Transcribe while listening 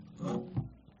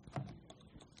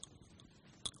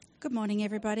Good morning,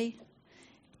 everybody.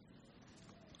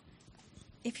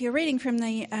 If you're reading from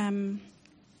the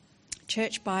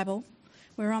Church Bible,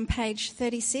 we're on page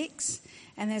 36,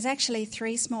 and there's actually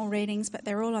 3 small readings, but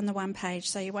they're all on the one page,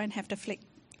 so you won't have to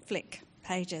flick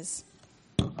pages.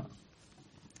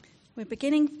 We're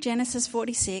beginning Genesis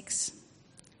 46,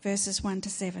 verses 1 to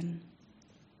 7.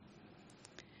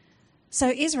 So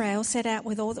Israel set out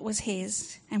with all that was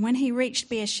his, and when he reached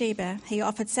Beersheba, he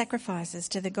offered sacrifices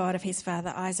to the God of his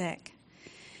father Isaac.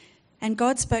 And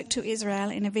God spoke to Israel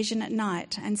in a vision at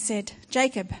night and said,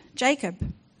 "Jacob,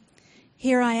 Jacob."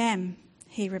 "Here I am,"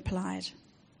 he replied.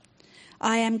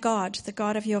 "I am God, the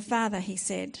God of your father," he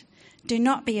said. "Do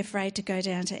not be afraid to go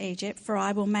down to Egypt, for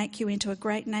I will make you into a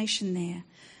great nation there.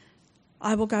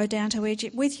 I will go down to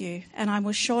Egypt with you, and I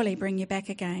will surely bring you back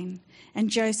again, and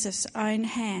Joseph's own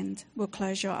hand will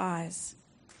close your eyes."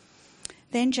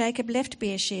 Then Jacob left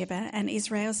Beersheba, and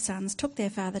Israel's sons took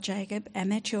their father Jacob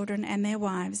and their children and their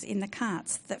wives in the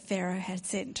carts that Pharaoh had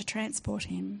sent to transport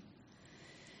him.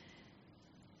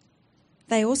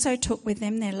 They also took with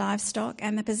them their livestock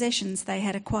and the possessions they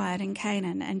had acquired in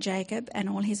Canaan, and Jacob and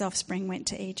all his offspring went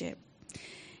to Egypt.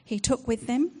 He took with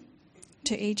them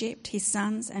to Egypt his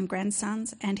sons and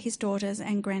grandsons and his daughters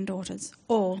and granddaughters,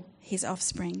 all his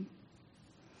offspring.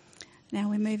 Now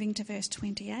we're moving to verse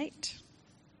 28.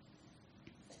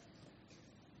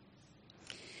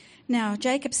 Now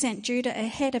Jacob sent Judah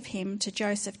ahead of him to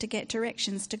Joseph to get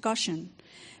directions to Goshen.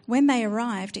 When they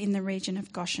arrived in the region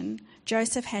of Goshen,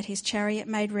 Joseph had his chariot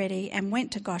made ready and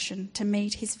went to Goshen to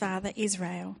meet his father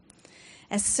Israel.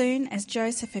 As soon as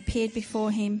Joseph appeared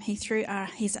before him, he threw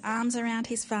his arms around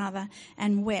his father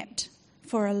and wept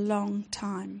for a long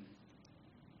time.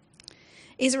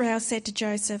 Israel said to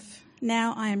Joseph,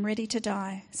 "Now I am ready to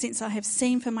die, since I have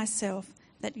seen for myself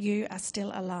that you are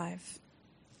still alive."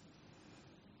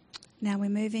 Now we're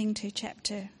moving to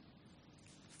chapter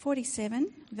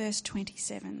 47, verse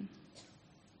 27.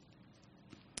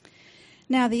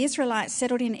 Now the Israelites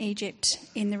settled in Egypt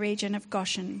in the region of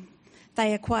Goshen.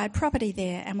 They acquired property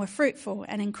there and were fruitful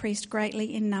and increased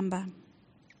greatly in number.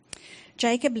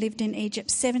 Jacob lived in Egypt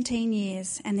 17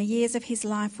 years, and the years of his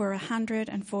life were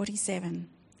 147.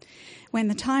 When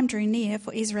the time drew near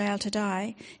for Israel to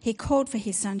die, he called for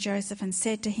his son Joseph and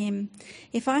said to him,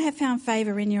 "If I have found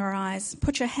favour in your eyes,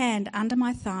 put your hand under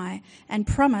my thigh and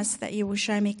promise that you will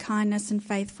show me kindness and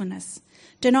faithfulness.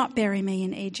 Do not bury me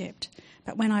in Egypt,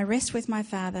 but when I rest with my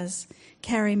fathers,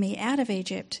 carry me out of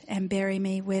Egypt and bury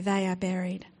me where they are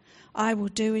buried. I will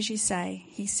do as you say,"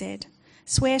 he said.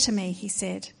 "Swear to me," he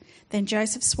said. Then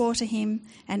Joseph swore to him,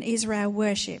 and Israel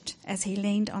worshipped as he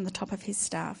leaned on the top of his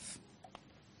staff.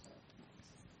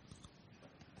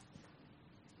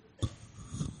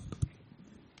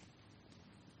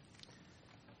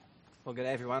 Well, good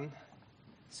day, everyone.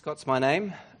 Scott's my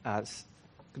name. It's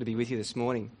good to be with you this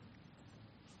morning.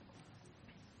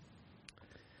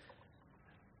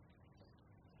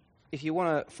 If you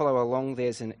want to follow along,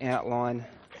 there's an outline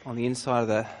on the inside of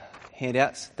the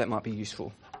handouts that might be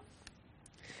useful.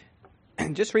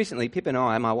 And just recently,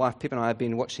 my wife Pip and I have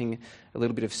been watching a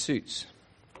little bit of Suits.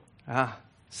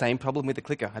 Same problem with the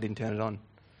clicker. I didn't turn it on.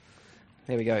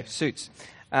 There we go, Suits.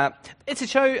 It's a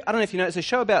show, I don't know if you know, it's a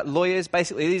show about lawyers.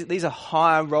 Basically, these are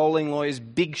high-rolling lawyers,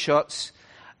 big shots.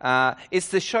 It's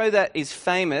the show that is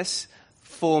famous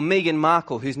for Meghan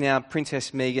Markle, who's now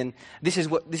Princess Meghan. This is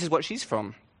what she's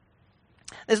from.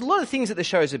 There's a lot of things that the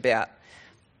show is about.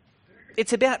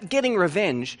 It's about getting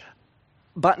revenge,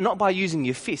 but not by using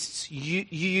your fists. You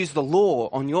use the law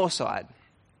on your side.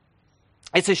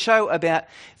 It's a show about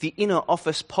the inner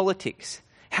office politics,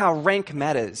 how rank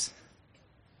matters.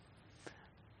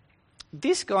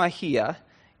 This guy here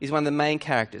is one of the main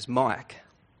characters, Mike.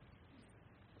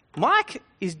 Mike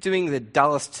is doing the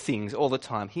dullest things all the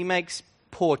time. He makes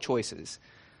poor choices.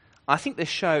 I think the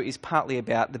show is partly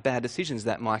about the bad decisions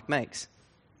that Mike makes.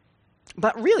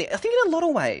 But really, I think in a lot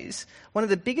of ways, one of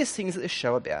the biggest things that the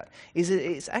show about is that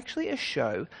it's actually a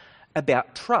show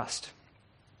about trust.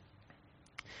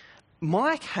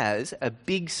 Mike has a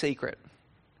big secret.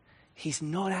 He's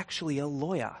not actually a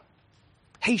lawyer.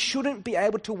 He shouldn't be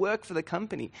able to work for the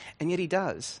company, and yet he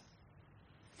does.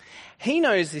 He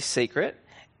knows this secret,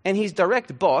 and his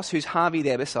direct boss, who's Harvey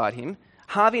there beside him,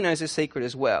 Harvey knows the secret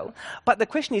as well. But the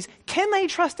question is, can they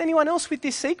trust anyone else with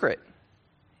this secret?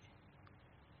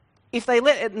 If they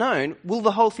let it known, will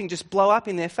the whole thing just blow up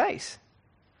in their face?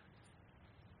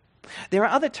 There are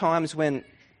other times when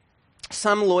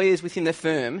some lawyers within the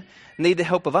firm need the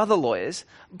help of other lawyers,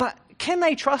 but can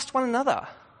they trust one another?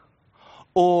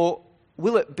 Or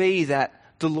will it be that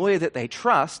the lawyer that they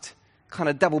trust kind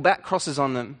of double back crosses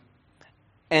on them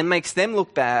and makes them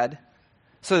look bad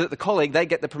so that the colleague, they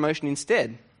get the promotion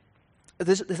instead.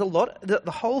 There's a lot,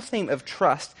 the whole theme of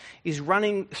trust is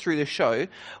running through the show,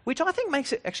 which I think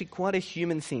makes it actually quite a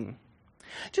human thing.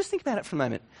 Just think about it for a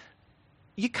moment.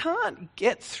 You can't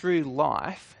get through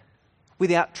life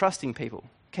without trusting people,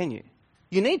 can you?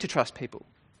 You need to trust people.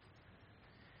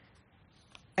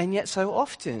 And yet so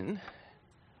often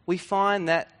we find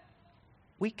that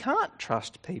we can't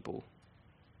trust people.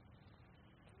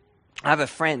 I have a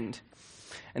friend,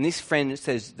 and this friend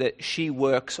says that she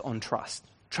works on trust.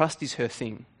 Trust is her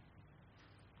thing.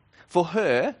 For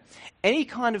her, any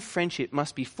kind of friendship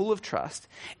must be full of trust,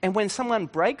 and when someone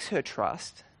breaks her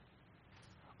trust,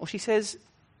 well, she says,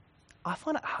 I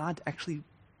find it hard to actually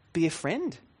be a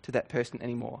friend to that person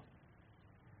anymore.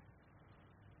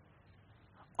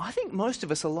 I think most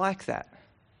of us are like that.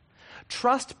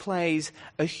 Trust plays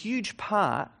a huge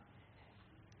part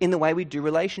in the way we do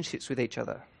relationships with each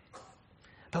other.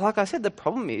 But like I said, the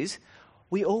problem is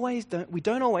we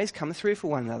don't always come through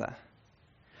for one another.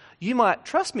 You might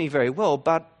trust me very well,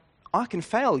 but I can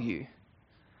fail you.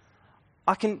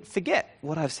 I can forget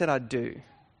what I've said I'd do.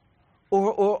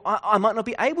 Or I might not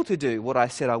be able to do what I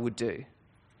said I would do.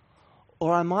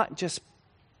 Or I might just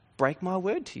break my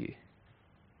word to you.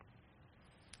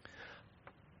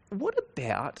 What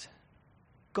about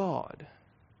God?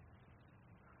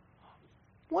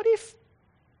 What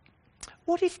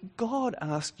if God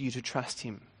asked you to trust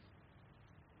him?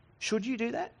 Should you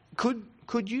do that?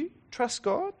 Could you trust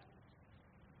God?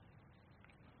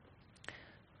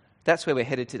 That's where we're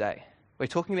headed today. We're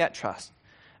talking about trust,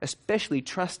 especially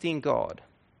trusting God.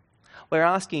 We're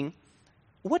asking,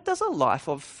 what does a life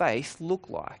of faith look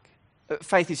like?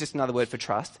 Faith is just another word for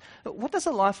trust. What does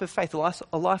a life of faith,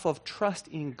 a life of trust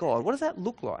in God, what does that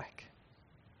look like?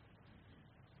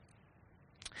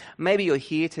 Maybe you're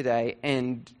here today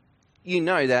and you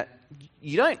know that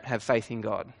you don't have faith in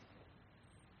God.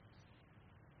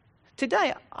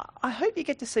 Today, I hope you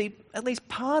get to see at least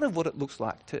part of what it looks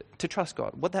like to trust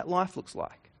God, what that life looks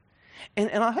like.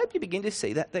 And I hope you begin to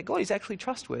see that God is actually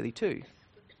trustworthy too.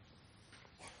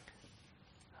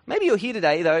 Maybe you're here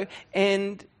today, though,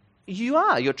 and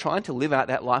you're trying to live out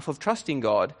that life of trusting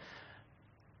God.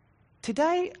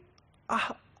 Today,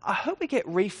 I hope we get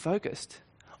refocused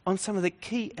on some of the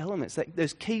key elements,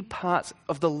 those key parts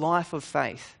of the life of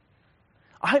faith.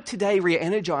 I hope today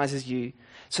re-energizes you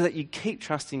so that you keep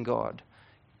trusting God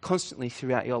constantly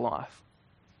throughout your life.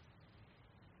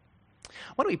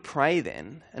 Why don't we pray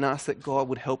then and ask that God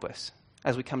would help us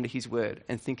as we come to his word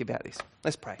and think about this.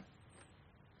 Let's pray.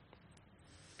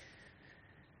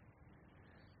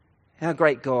 Our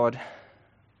great God,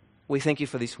 we thank you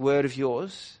for this word of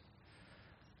yours,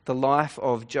 the life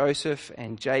of Joseph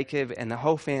and Jacob and the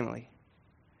whole family.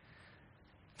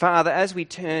 Father, as we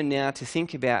turn now to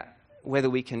think about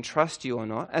whether we can trust you or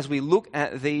not, as we look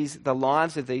at the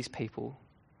lives of these people,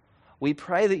 we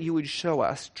pray that you would show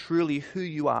us truly who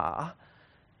you are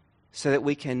so that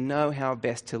we can know how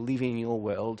best to live in your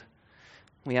world.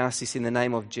 We ask this in the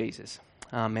name of Jesus.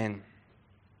 Amen.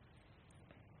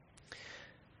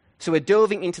 So we're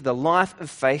delving into the life of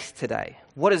faith today.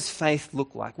 What does faith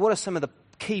look like? What are some of the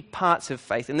key parts of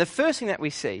faith? And the first thing that we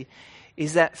see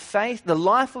is that faith, the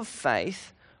life of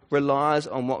faith, relies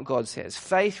on what God says.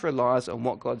 Faith relies on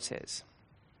what God says.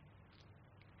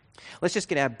 Let's just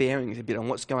get our bearings a bit on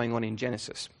what's going on in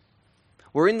Genesis.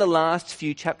 We're in the last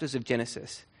few chapters of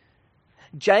Genesis.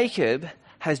 Jacob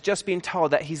has just been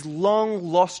told that his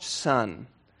long-lost son,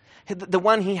 the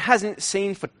one he hasn't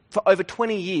seen for over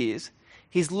 20 years,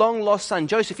 his long-lost son,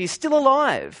 Joseph, is still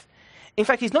alive. In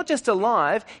fact, he's not just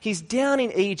alive, he's down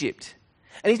in Egypt.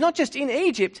 And he's not just in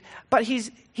Egypt, but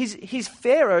he's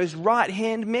Pharaoh's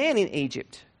right-hand man in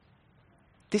Egypt.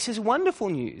 This is wonderful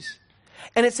news.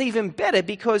 And it's even better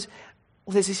because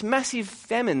there's this massive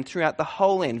famine throughout the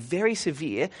whole land, very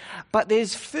severe, but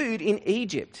there's food in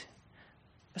Egypt.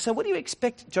 So what do you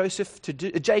expect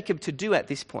Jacob to do at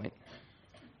this point?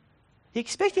 You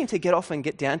expect him to get off and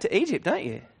get down to Egypt, don't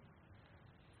you?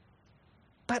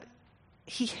 But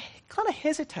he kind of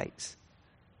hesitates.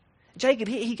 Jacob,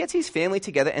 he gets his family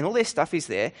together and all their stuff is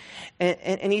there,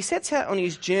 and he sets out on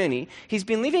his journey. He's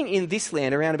been living in this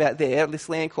land, around about there, this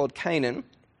land called Canaan,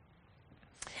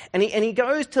 and he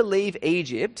goes to leave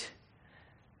Egypt,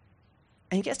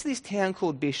 and he gets to this town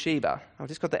called Beersheba. I've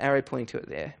just got the arrow pointing to it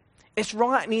there. It's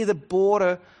right near the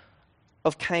border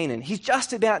of Canaan. He's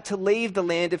just about to leave the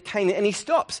land of Canaan, and he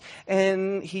stops,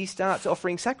 and he starts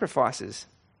offering sacrifices.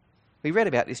 We read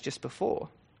about this just before.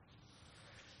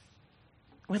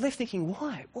 We're left thinking,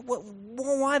 why?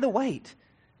 Why the wait?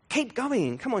 Keep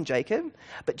going. Come on, Jacob.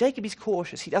 But Jacob is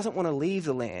cautious. He doesn't want to leave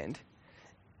the land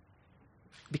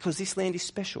because this land is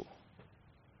special.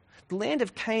 the land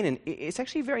of Canaan, it's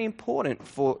actually very important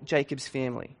for Jacob's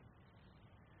family.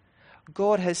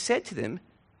 God has said to them,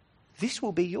 this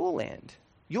will be your land.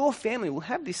 Your family will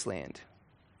have this land.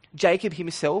 Jacob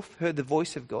himself heard the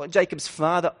voice of God. Jacob's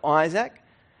father, Isaac,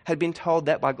 had been told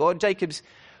that by God. Jacob's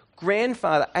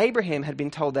grandfather, Abraham, had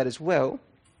been told that as well.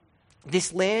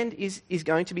 This land is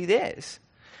going to be theirs.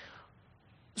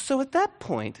 So at that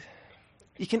point,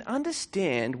 you can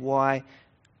understand why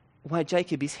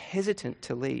Jacob is hesitant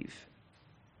to leave.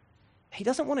 He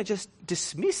doesn't want to just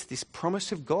dismiss this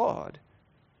promise of God.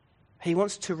 He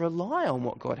wants to rely on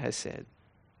what God has said.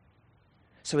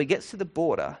 So he gets to the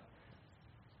border,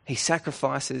 he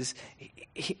sacrifices,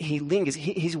 he lingers,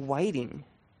 he's waiting.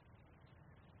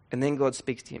 And then God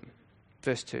speaks to him.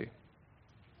 Verse 2.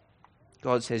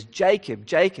 God says, Jacob,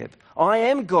 Jacob, I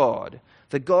am God,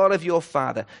 the God of your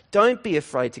father. Don't be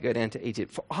afraid to go down to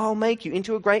Egypt, for I'll make you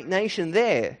into a great nation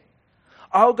there.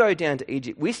 I'll go down to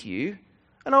Egypt with you,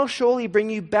 and I'll surely bring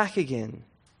you back again.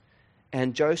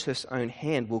 And Joseph's own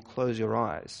hand will close your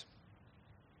eyes.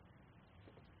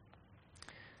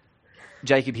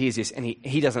 Jacob hears this, and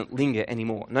he doesn't linger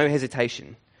anymore. No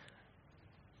hesitation.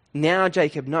 Now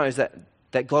Jacob knows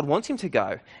that God wants him to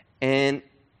go, and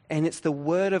it's the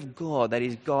word of God that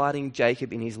is guiding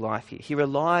Jacob in his life here. He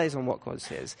relies on what God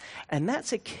says. And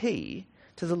that's a key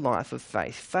to the life of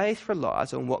faith. Faith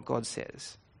relies on what God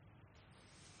says.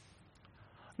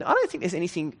 Now, I don't think there's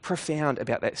anything profound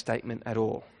about that statement at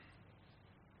all.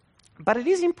 But it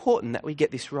is important that we get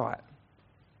this right.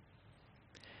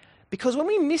 Because when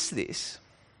we miss this,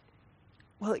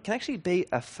 well, it can actually be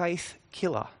a faith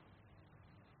killer.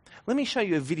 Let me show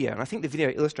you a video, and I think the video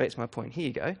illustrates my point. Here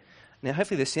you go. Now,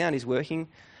 hopefully the sound is working.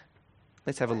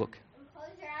 Let's have a look. Close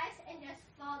your eyes and just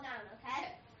fall down, okay?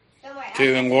 Don't worry.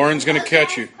 Okay, then Lauren's going to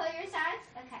catch you. Close your eyes.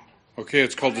 Okay. Okay,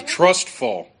 it's called the trust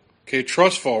fall. Okay,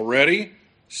 trust fall. Ready,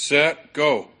 set,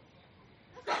 go.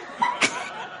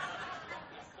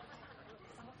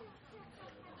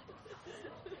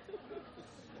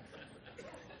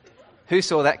 Who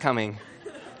saw that coming?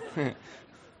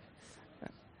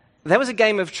 That was a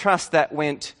game of trust that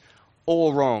went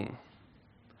all wrong.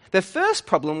 The first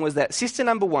problem was that sister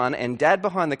number one and dad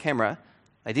behind the camera,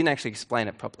 they didn't actually explain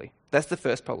it properly. That's the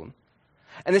first problem.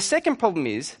 And the second problem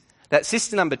is that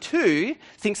sister number two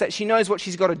thinks that she knows what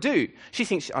she's got to do. She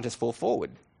thinks, I'll just fall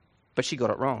forward. But she got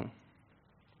it wrong.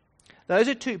 Those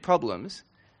are two problems,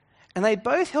 and they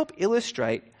both help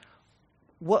illustrate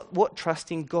what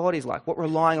trusting God is like, what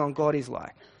relying on God is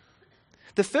like.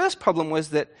 The first problem was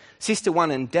that sister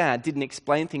one and dad didn't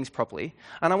explain things properly.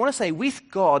 And I want to say, with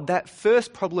God, that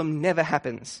first problem never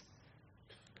happens.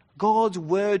 God's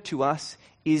word to us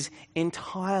is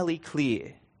entirely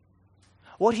clear.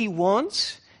 What he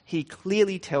wants, he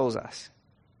clearly tells us.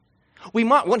 We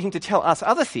might want him to tell us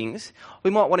other things. We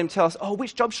might want him to tell us,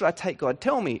 which job should I take, God?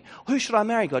 Tell me. Who should I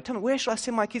marry, God? Tell me. Where should I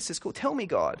send my kids to school? Tell me,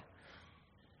 God.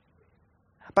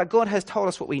 But God has told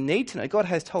us what we need to know. God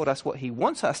has told us what he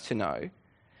wants us to know.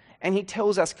 And he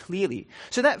tells us clearly.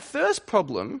 So that first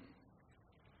problem,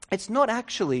 it's not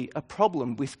actually a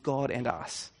problem with God and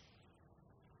us.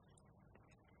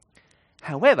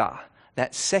 However,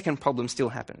 that second problem still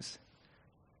happens.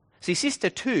 See, sister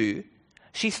two,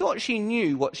 she thought she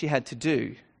knew what she had to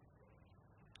do,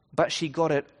 but she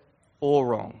got it all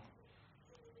wrong.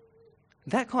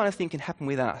 That kind of thing can happen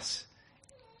with us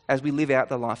as we live out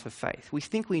the life of faith. We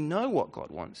think we know what God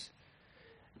wants,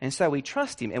 and so we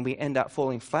trust him and we end up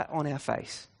falling flat on our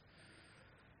face.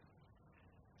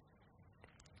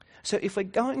 So if we're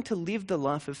going to live the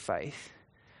life of faith,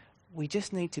 we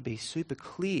just need to be super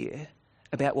clear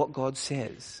about what God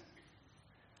says,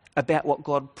 about what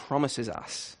God promises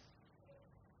us.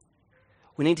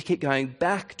 We need to keep going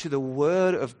back to the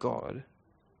Word of God,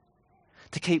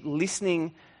 to keep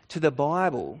listening to the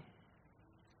Bible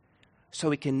so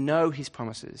we can know his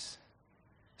promises,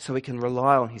 so we can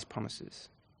rely on his promises.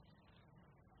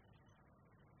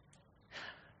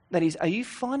 That is, are you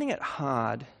finding it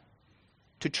hard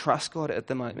to trust God at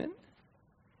the moment?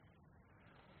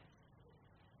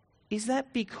 Is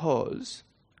that because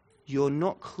you're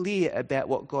not clear about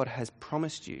what God has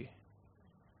promised you?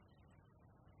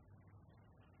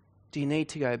 Do you need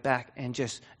to go back and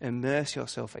just immerse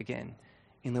yourself again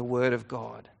in the Word of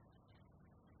God?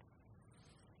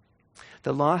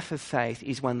 The life of faith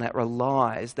is one that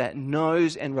relies, that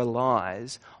knows and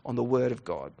relies on the Word of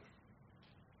God.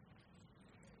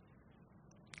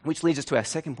 Which leads us to our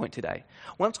second point today.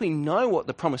 Once we know what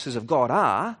the promises of God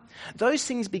are, those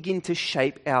things begin to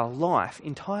shape our life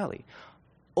entirely.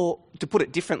 Or, to put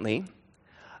it differently,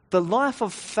 the life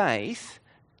of faith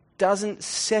doesn't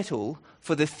settle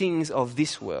for the things of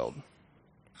this world.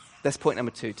 That's point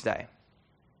number 2 today.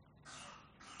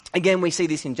 Again, we see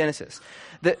this in Genesis,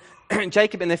 that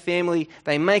Jacob and their family,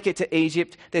 they make it to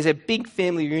Egypt. There's a big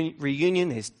family reunion.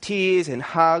 There's tears and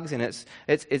hugs, and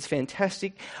it's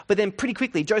fantastic. But then pretty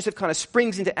quickly, Joseph kind of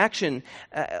springs into action.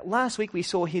 Last week, we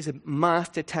saw he's a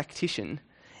master tactician,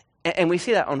 and we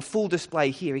see that on full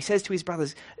display here. He says to his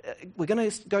brothers, we're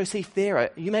going to go see Pharaoh.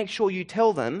 You make sure you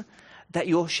tell them that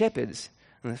you're shepherds.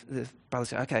 And the brothers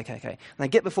say, okay. And they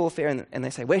get before Pharaoh, and they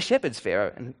say, we're shepherds,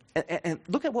 Pharaoh. And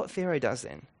look at what Pharaoh does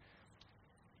then.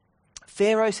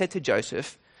 Pharaoh said to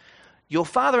Joseph, your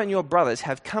father and your brothers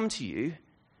have come to you,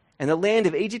 and the land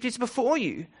of Egypt is before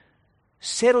you.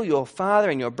 Settle your father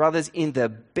and your brothers in the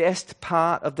best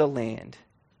part of the land.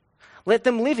 Let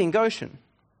them live in Goshen.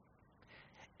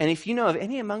 And if you know of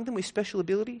any among them with special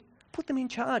ability, put them in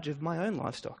charge of my own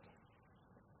livestock.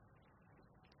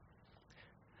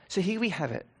 So here we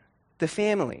have it, the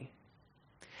family.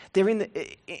 They're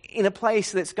in a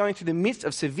place that's going through the midst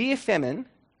of severe famine.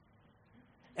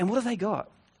 And what have they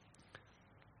got?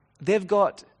 They've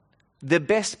got the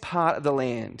best part of the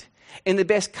land, in the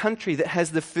best country that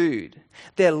has the food.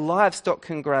 Their livestock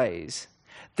can graze.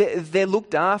 They're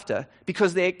looked after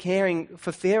because they're caring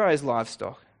for Pharaoh's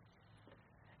livestock.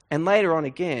 And later on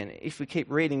again, if we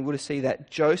keep reading, we'll see that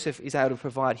Joseph is able to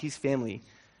provide his family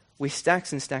with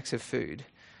stacks and stacks of food.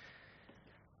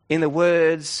 In the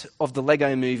words of the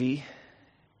Lego movie,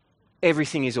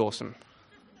 everything is awesome.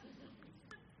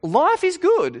 Life is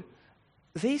good.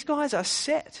 These guys are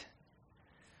set.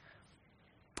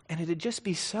 And it'd just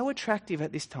be so attractive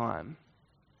at this time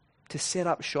to set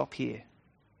up shop here.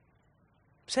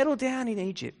 Settle down in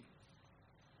Egypt.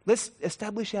 Let's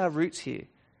establish our roots here.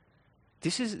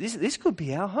 This could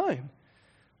be our home.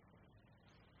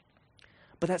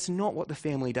 But that's not what the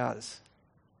family does.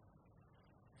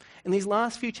 In these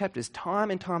last few chapters,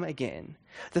 time and time again,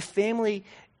 the family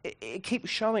it keeps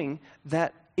showing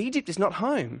that Egypt is not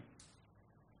home.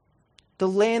 The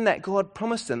land that God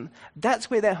promised them, that's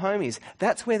where their home is.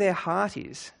 That's where their heart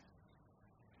is.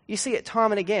 You see it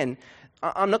time and again.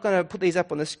 I'm not going to put these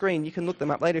up on the screen. You can look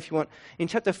them up later if you want. In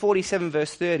chapter 47,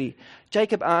 verse 30,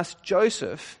 Jacob asked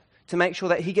Joseph to make sure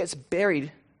that he gets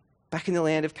buried back in the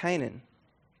land of Canaan.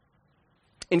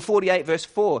 In 48, verse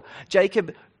 4,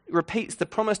 Jacob repeats the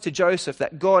promise to Joseph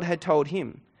that God had told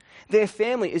him. Their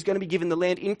family is going to be given the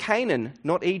land in Canaan,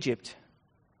 not Egypt.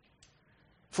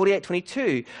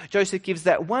 48:22, Joseph gives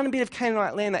that one bit of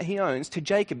Canaanite land that he owns to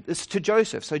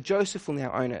Joseph, so Joseph will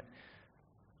now own it.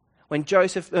 When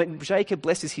Jacob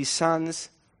blesses his sons,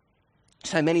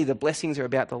 so many of the blessings are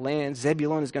about the land.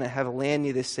 Zebulun is going to have a land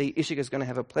near the sea. Issachar is going to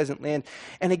have a pleasant land.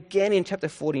 And again in chapter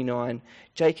 49,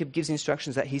 Jacob gives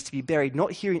instructions that he's to be buried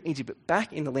not here in Egypt, but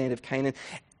back in the land of Canaan.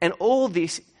 And all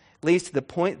this leads to the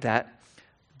point that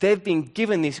they've been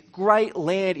given this great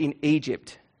land in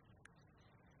Egypt,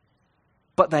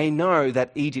 but they know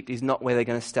that Egypt is not where they're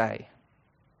going to stay.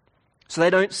 So they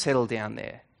don't settle down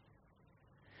there.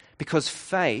 Because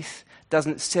faith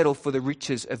doesn't settle for the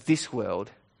riches of this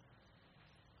world.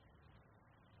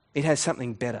 It has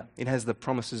something better. It has the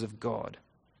promises of God.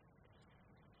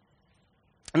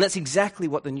 And that's exactly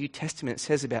what the New Testament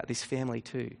says about this family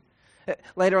too.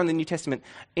 Later on in the New Testament,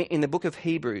 in the book of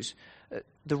Hebrews,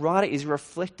 the writer is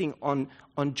reflecting on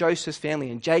Joseph's family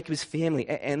and Jacob's family,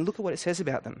 and look at what it says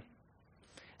about them.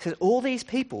 It says, all these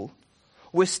people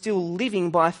were still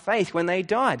living by faith when they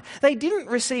died. They didn't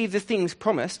receive the things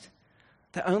promised.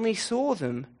 They only saw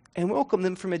them and welcomed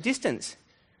them from a distance,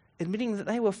 admitting that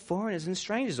they were foreigners and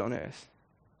strangers on earth.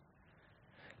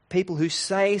 People who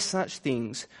say such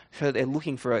things show that they're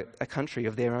looking for a country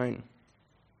of their own.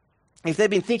 If they'd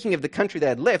been thinking of the country they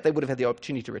had left, they would have had the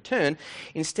opportunity to return.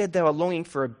 Instead, they were longing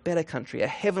for a better country, a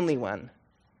heavenly one.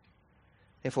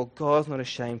 Therefore, God's not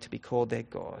ashamed to be called their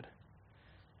God,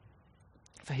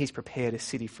 for he's prepared a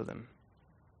city for them.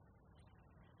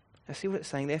 Now see what it's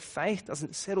saying? Their faith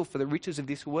doesn't settle for the riches of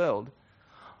this world.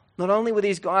 Not only were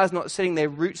these guys not setting their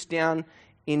roots down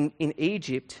in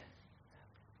Egypt,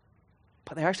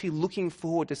 but they're actually looking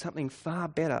forward to something far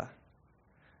better,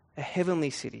 a heavenly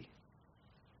city,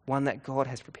 one that God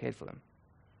has prepared for them.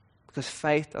 Because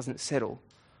faith doesn't settle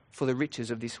for the riches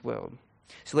of this world.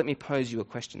 So let me pose you a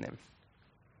question then.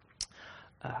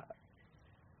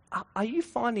 Are you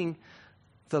finding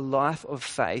the life of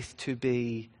faith to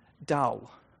be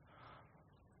dull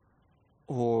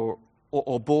or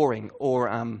boring or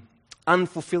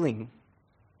unfulfilling?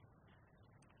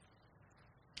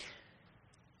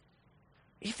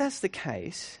 If that's the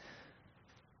case,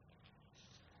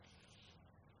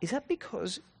 is that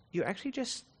because you're actually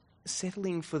just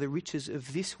settling for the riches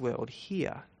of this world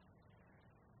here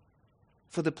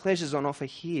for the pleasures on offer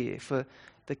here, for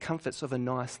the comforts of a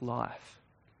nice life.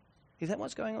 Is that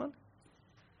what's going on?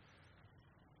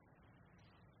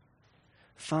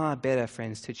 Far better,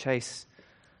 friends, to chase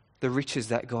the riches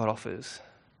that God offers,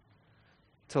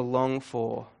 to long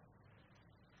for,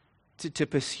 to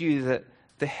pursue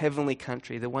the heavenly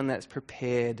country, the one that's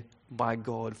prepared by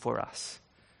God for us.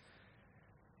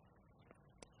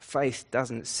 Faith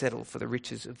doesn't settle for the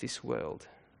riches of this world.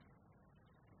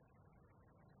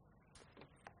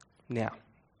 Now,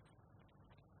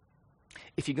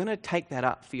 if you're going to take that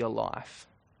up for your life,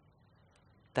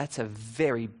 that's a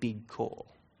very big call.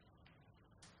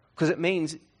 Because it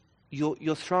means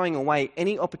you're throwing away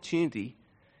any opportunity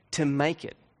to make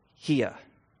it here.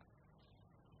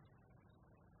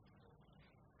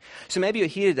 So maybe you're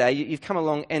here today, you've come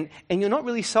along and you're not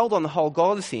really sold on the whole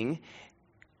God thing,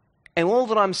 and all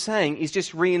that I'm saying is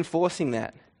just reinforcing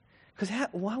that. Because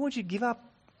why would you give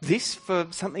up this for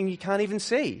something you can't even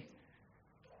see?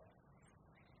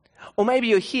 Or maybe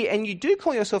you're here and you do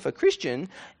call yourself a Christian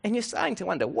and you're starting to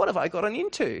wonder, what have I gotten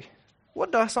into?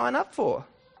 What did I sign up for?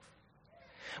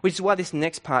 Which is why this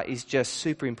next part is just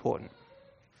super important.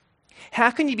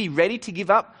 How can you be ready to give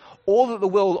up all that the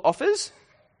world offers?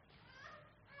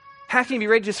 How can you be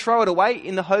ready to throw it away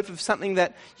in the hope of something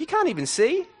that you can't even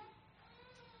see?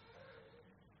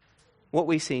 What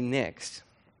we see next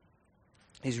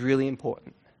is really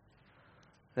important.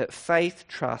 That faith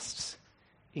trusts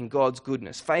in God's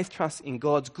goodness. Faith trusts in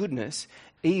God's goodness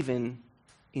even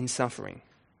in suffering.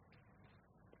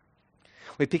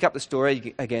 We pick up the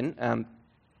story again.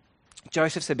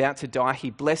 Joseph's about to die. He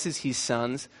blesses his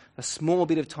sons. A small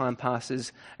bit of time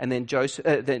passes, and then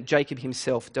Jacob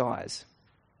himself dies.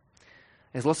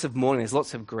 There's lots of mourning. There's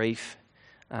lots of grief.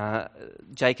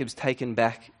 Jacob's taken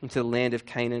back into the land of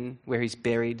Canaan, where he's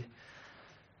buried.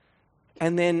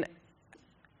 And then,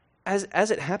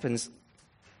 as it happens,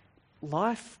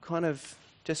 life kind of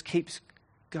just keeps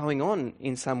going on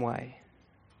in some way.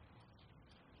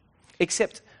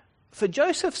 Except for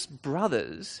Joseph's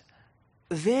brothers,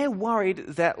 they're worried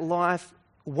that life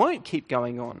won't keep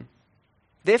going on.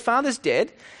 Their father's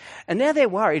dead, and now they're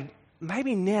worried,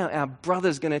 maybe now our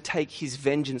brother's going to take his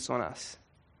vengeance on us.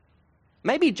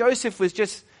 Maybe Joseph was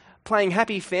just playing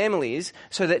happy families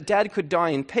so that dad could die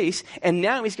in peace, and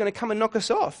now he's going to come and knock us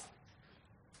off.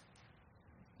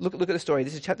 Look at the story.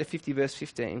 This is chapter 50, verse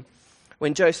 15.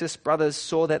 When Joseph's brothers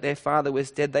saw that their father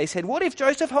was dead, they said, "What if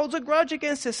Joseph holds a grudge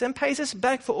against us and pays us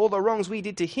back for all the wrongs we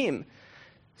did to him?"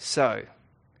 So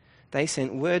they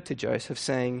sent word to Joseph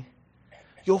saying,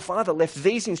 "Your father left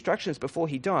these instructions before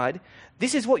he died.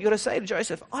 This is what you're to say to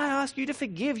Joseph. I ask you to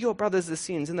forgive your brothers the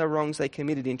sins and the wrongs they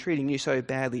committed in treating you so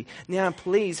badly. Now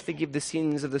please forgive the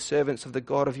sins of the servants of the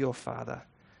God of your father."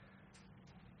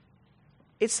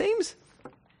 It seems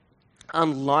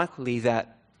unlikely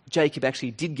that Jacob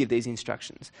actually did give these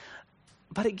instructions,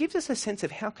 but it gives us a sense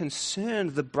of how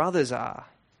concerned the brothers are.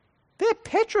 They're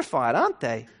petrified, aren't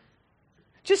they?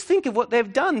 Just think of what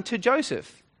they've done to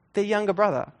Joseph, their younger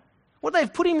brother. What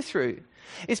they've put him through.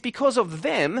 It's because of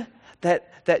them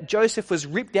that Joseph was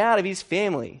ripped out of his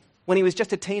family when he was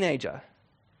just a teenager.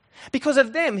 Because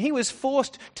of them, he was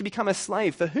forced to become a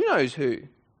slave for who knows who.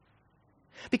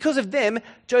 Because of them,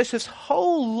 Joseph's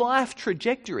whole life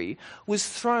trajectory was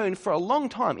thrown for a long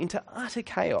time into utter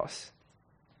chaos.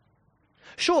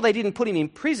 Sure, they didn't put him in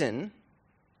prison,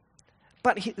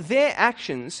 but their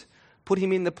actions put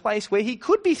him in the place where he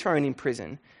could be thrown in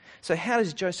prison. So how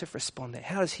does Joseph respond there?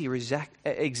 How does he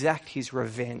exact his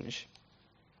revenge?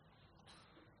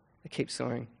 It keeps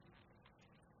going.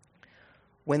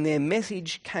 When their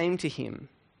message came to him,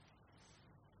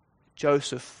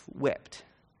 Joseph wept.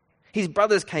 His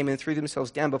brothers came and threw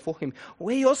themselves down before him.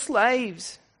 "We're your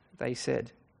slaves," they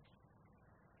said.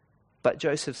 But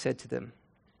Joseph said to them,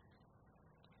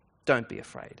 "Don't be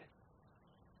afraid.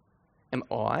 Am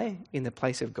I in the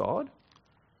place of God?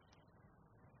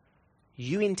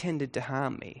 You intended to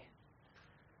harm me,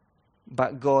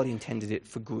 but God intended it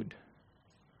for good,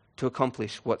 to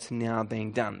accomplish what's now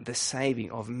being done, the saving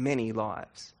of many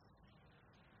lives."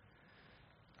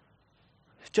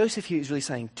 Joseph here is really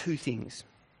saying two things.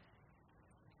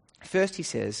 First, he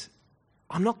says,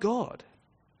 I'm not God.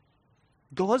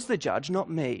 God's the judge, not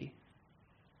me.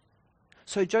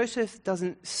 So Joseph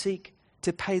doesn't seek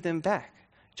to pay them back.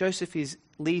 Joseph is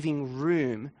leaving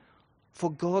room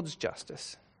for God's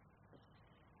justice.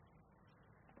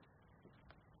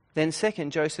 Then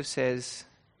second, Joseph says,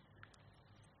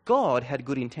 God had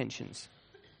good intentions.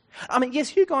 I mean,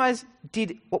 yes, you guys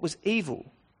did what was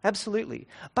evil, absolutely.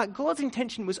 But God's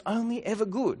intention was only ever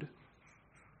good.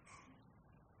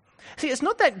 See, it's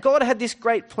not that God had this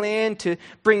great plan to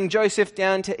bring Joseph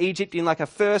down to Egypt in like a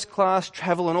first-class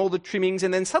travel and all the trimmings,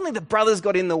 and then suddenly the brothers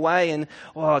got in the way and,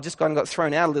 just got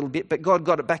thrown out a little bit, but God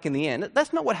got it back in the end.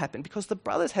 That's not what happened, because the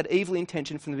brothers had evil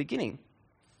intention from the beginning.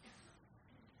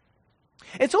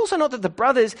 It's also not that the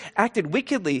brothers acted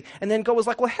wickedly and then God was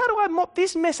like, well, how do I mop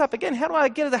this mess up again? How do I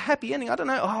get to the happy ending? I don't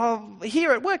know.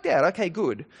 Here it worked out. Okay,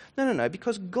 good. No,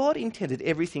 because God intended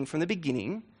everything from the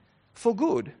beginning for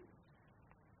good.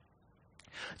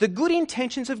 The good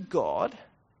intentions of God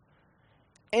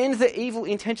and the evil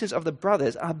intentions of the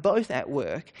brothers are both at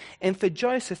work, and for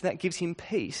Joseph that gives him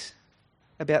peace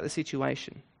about the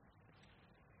situation.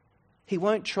 He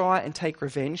won't try and take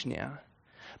revenge now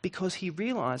because he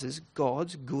realizes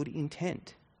God's good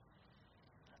intent,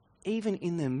 even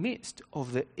in the midst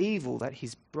of the evil that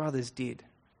his brothers did.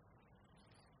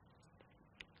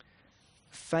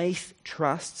 Faith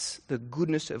trusts the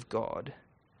goodness of God,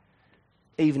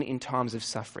 even in times of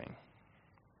suffering.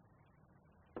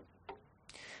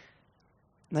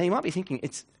 Now you might be thinking,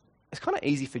 it's kind of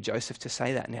easy for Joseph to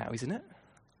say that now, isn't it?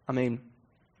 I mean,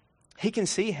 he can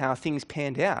see how things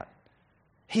panned out.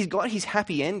 He's got his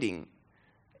happy ending.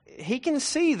 He can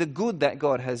see the good that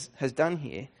God has done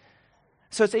here.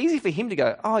 So it's easy for him to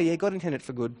go, oh yeah, God intended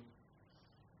for good.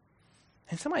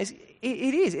 In some ways,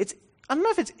 it is. I don't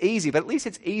know if it's easy, but at least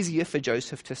it's easier for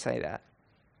Joseph to say that.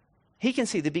 He can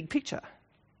see the big picture.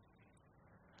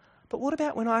 But what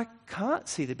about when I can't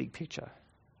see the big picture?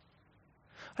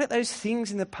 What about those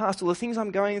things in the past or the things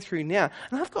I'm going through now,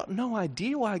 and I've got no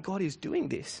idea why God is doing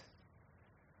this?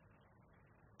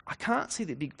 I can't see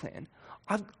the big plan.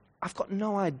 I've got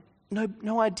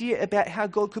no idea about how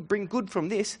God could bring good from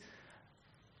this.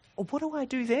 Or what do I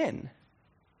do then?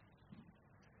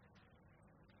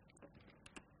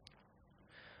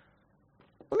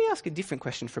 Let me ask a different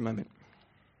question for a moment.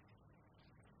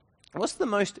 What's the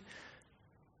most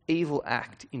evil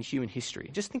act in human history?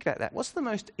 Just think about that. What's the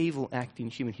most evil act in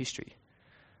human history?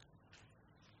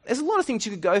 There's a lot of things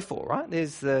you could go for, right?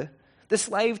 There's the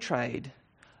slave trade,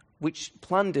 which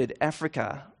plundered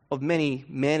Africa of many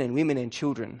men and women and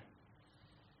children.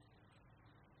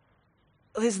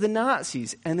 There's the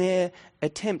Nazis and their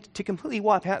attempt to completely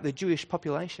wipe out the Jewish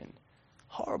population.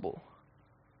 Horrible.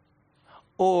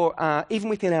 Or even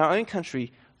within our own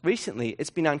country, recently it's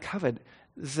been uncovered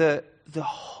the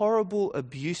horrible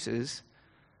abuses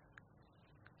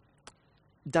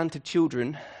done to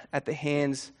children at the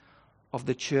hands of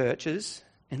the churches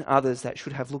and others that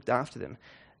should have looked after them.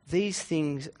 These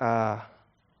things are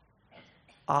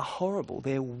horrible.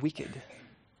 They're wicked.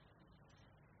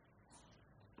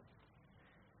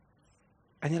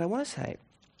 And yet I want to say,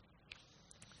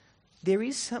 there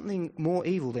is something more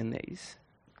evil than these.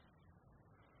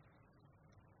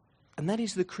 And that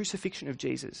is the crucifixion of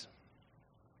Jesus.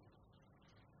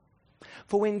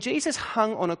 For when Jesus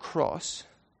hung on a cross,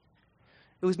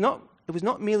 it was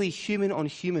not merely human on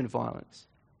human violence.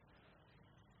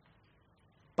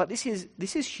 But this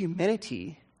is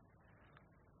humanity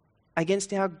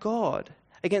against our God,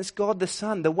 against God the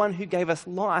Son, the one who gave us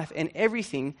life and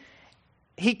everything.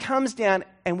 He comes down,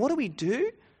 and what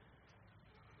do?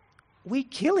 We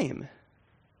kill him.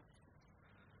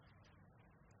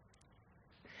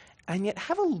 And yet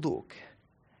have a look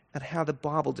at how the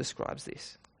Bible describes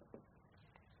this.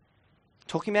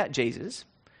 Talking about Jesus,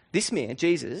 this man,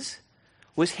 Jesus,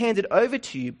 was handed over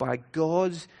to you by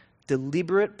God's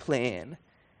deliberate plan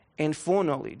and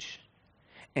foreknowledge.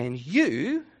 And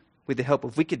you, with the help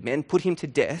of wicked men, put him to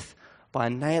death by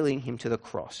nailing him to the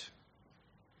cross.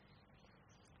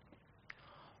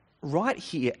 Right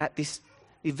here at the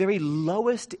very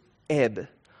lowest ebb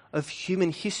of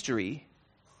human history,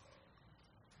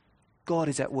 God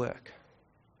is at work.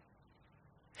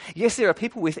 Yes, there are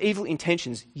people with evil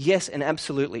intentions. Yes, and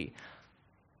absolutely.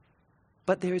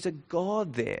 But there is a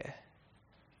God there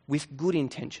with good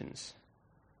intentions,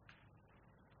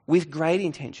 with great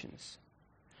intentions.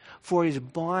 For it is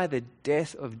by the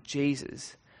death of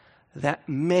Jesus that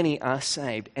many are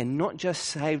saved, and not just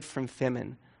saved from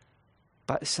famine,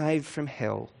 but saved from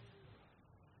hell.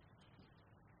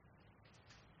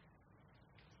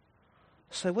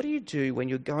 So what do you do when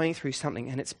you're going through something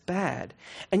and it's bad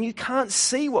and you can't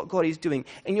see what God is doing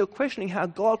and you're questioning how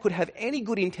God could have any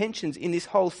good intentions in this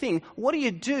whole thing? What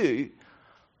do?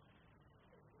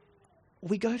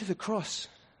 We go to the cross,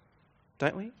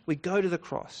 don't we? We go to the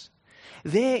cross.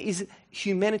 There is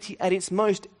humanity at its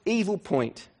most evil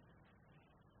point.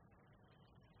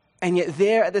 And yet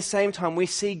there at the same time we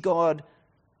see God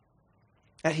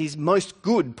at his most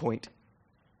good point.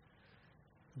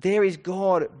 There is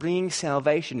God bringing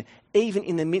salvation even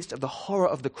in the midst of the horror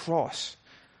of the cross.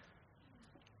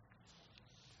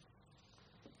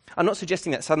 I'm not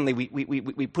suggesting that suddenly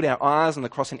we put our eyes on the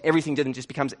cross and everything then just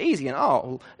becomes easy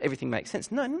and, everything makes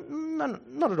sense. No,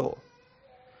 not at all.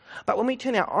 But when we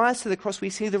turn our eyes to the cross, we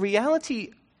see the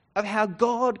reality of how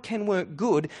God can work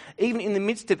good even in the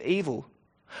midst of evil.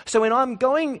 So when I'm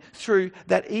going through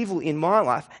that evil in my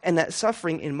life and that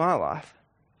suffering in my life,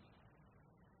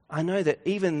 I know that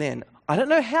even then, I don't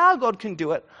know how God can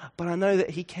do it, but I know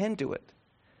that he can do it.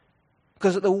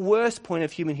 Because at the worst point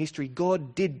of human history,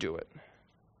 God did do it.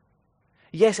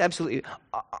 Yes, absolutely.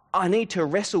 I need to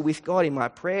wrestle with God in my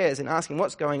prayers and ask him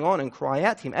what's going on and cry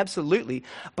out to him, absolutely.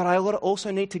 But I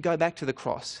also need to go back to the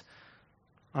cross.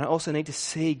 I also need to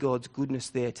see God's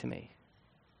goodness there to me,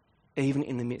 even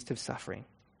in the midst of suffering.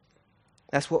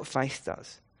 That's what faith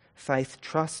does. Faith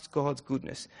trusts God's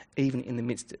goodness, even in the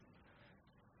midst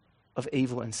of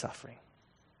evil and suffering.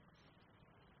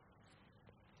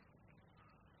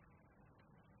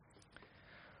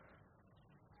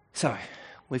 So,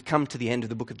 we've come to the end of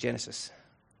the book of Genesis.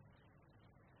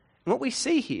 And what we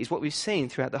see here is what we've seen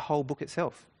throughout the whole book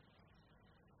itself.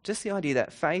 Just the idea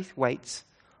that faith waits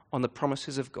on the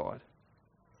promises of God.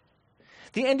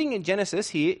 The ending in Genesis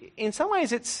here, in some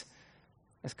ways it's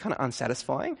kind of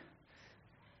unsatisfying.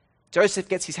 Joseph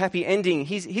gets his happy ending.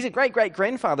 He's a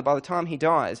great-great-grandfather by the time he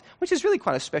dies, which is really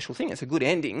quite a special thing. It's a good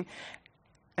ending.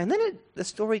 And then the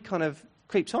story kind of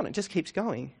creeps on. It just keeps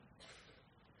going.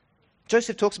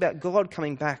 Joseph talks about God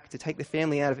coming back to take the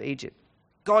family out of Egypt.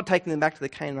 God taking them back to the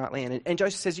Canaanite land. And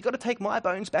Joseph says, you've got to take my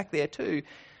bones back there too.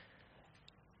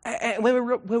 And when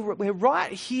we're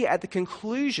right here at the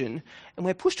conclusion and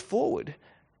we're pushed forward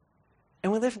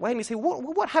and we're left waiting to see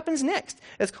what happens next.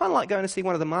 It's kind of like going to see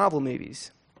one of the Marvel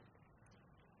movies.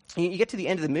 You get to the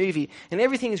end of the movie and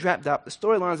everything is wrapped up, the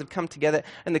storylines have come together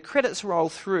and the credits roll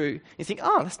through. You think,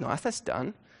 that's nice, that's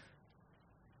done.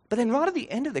 But then right at the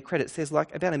end of the credits, there's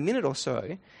like about a minute or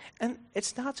so, and it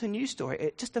starts a new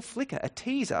story. Just a flicker, a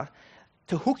teaser,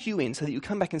 to hook you in so that you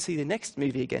come back and see the next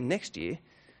movie again next year.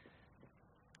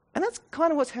 And that's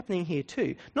kind of what's happening here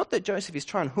too. Not that Joseph is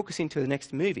trying to hook us into the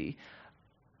next movie,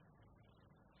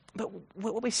 but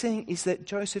what we're seeing is that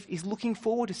Joseph is looking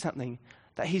forward to something,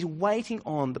 that he's waiting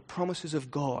on the promises of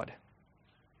God.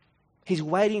 He's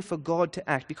waiting for God to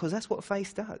act because that's what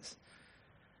faith does.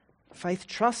 Faith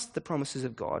trusts the promises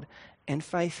of God, and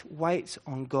faith waits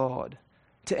on God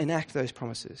to enact those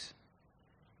promises.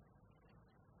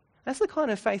 That's the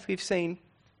kind of faith we've seen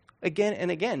again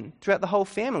and again throughout the whole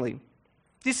family.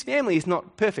 This family is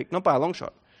not perfect, not by a long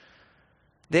shot.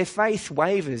 Their faith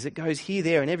wavers, it goes here,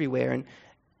 there, and everywhere, and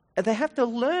they have to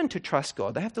learn to trust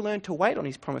God. They have to learn to wait on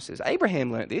his promises.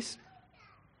 Abraham learnt this.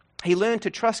 He learned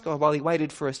to trust God while he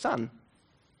waited for a son.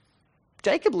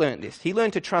 Jacob learned this. He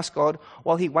learned to trust God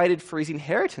while he waited for his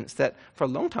inheritance that for a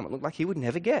long time it looked like he would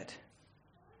never get.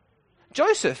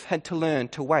 Joseph had to learn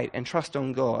to wait and trust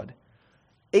on God,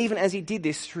 even as he did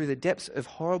this through the depths of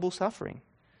horrible suffering.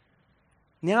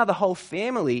 Now the whole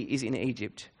family is in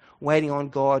Egypt, waiting on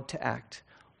God to act,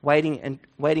 waiting and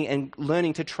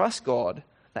learning to trust God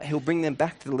that he'll bring them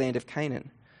back to the land of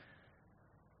Canaan.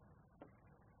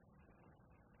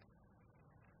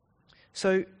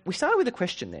 So we started with a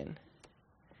question then.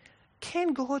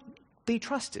 Can God be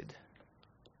trusted?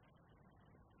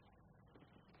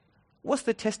 What's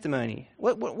the testimony?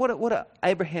 What are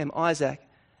Abraham, Isaac,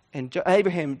 and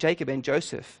Abraham, Jacob, and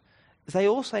Joseph? They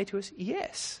all say to us,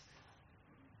 yes,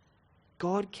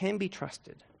 God can be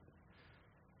trusted.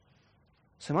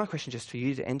 So my question just for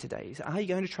you to end today is, are you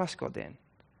going to trust God then?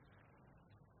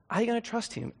 Are you going to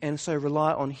trust him and so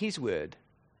rely on his word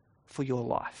for your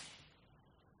life?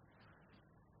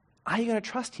 Are you going to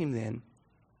trust him then?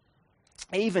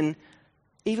 Even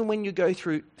when you go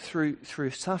through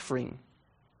suffering,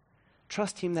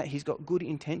 trust him that he's got good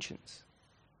intentions.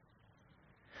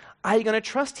 Are you going to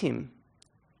trust him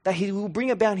that he will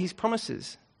bring about his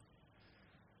promises?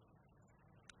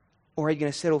 Or are you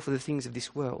going to settle for the things of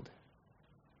this world?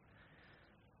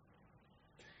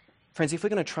 Friends, if we're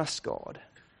going to trust God,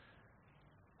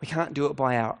 we can't do it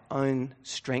by our own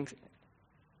strength.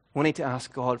 We need to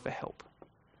ask God for help.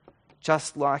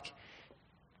 Just like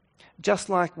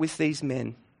with these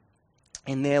men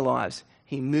in their lives,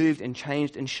 he moved and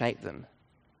changed and shaped them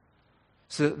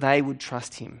so that they would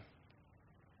trust him.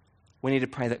 We need to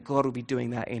pray that God will be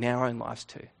doing that in our own lives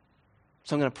too.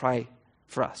 So I'm going to pray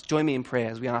for us. Join me in prayer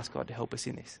as we ask God to help us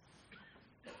in this.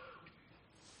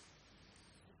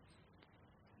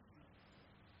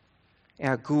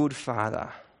 Our good Father,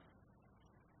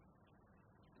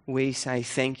 we say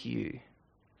thank you.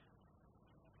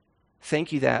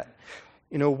 Thank you that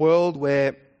in a world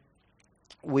where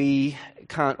we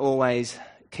can't always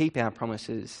keep our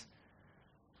promises,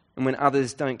 And when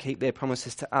others don't keep their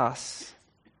promises to us,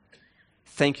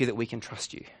 thank you that we can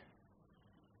trust you.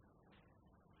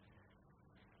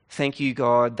 Thank you,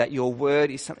 God, that your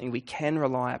word is something we can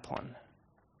rely upon.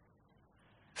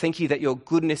 Thank you that your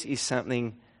goodness is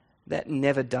something that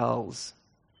never dulls.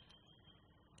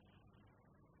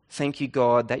 Thank you,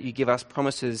 God, that you give us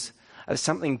promises of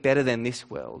something better than this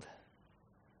world.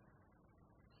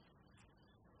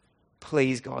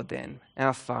 Please, God, then,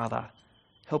 our Father,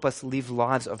 help us live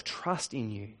lives of trust in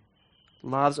you,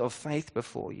 lives of faith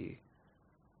before you.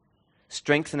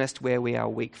 Strengthen us where we are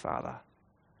weak, Father.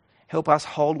 Help us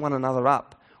hold one another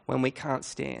up when we can't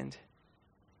stand.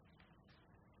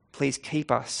 Please keep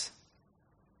us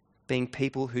being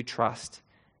people who trust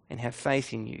and have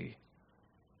faith in you.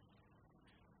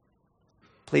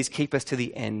 Please keep us to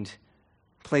the end.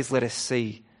 Please let us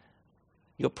see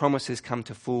your promises come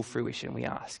to full fruition, we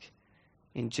ask.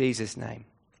 In Jesus' name,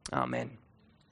 amen.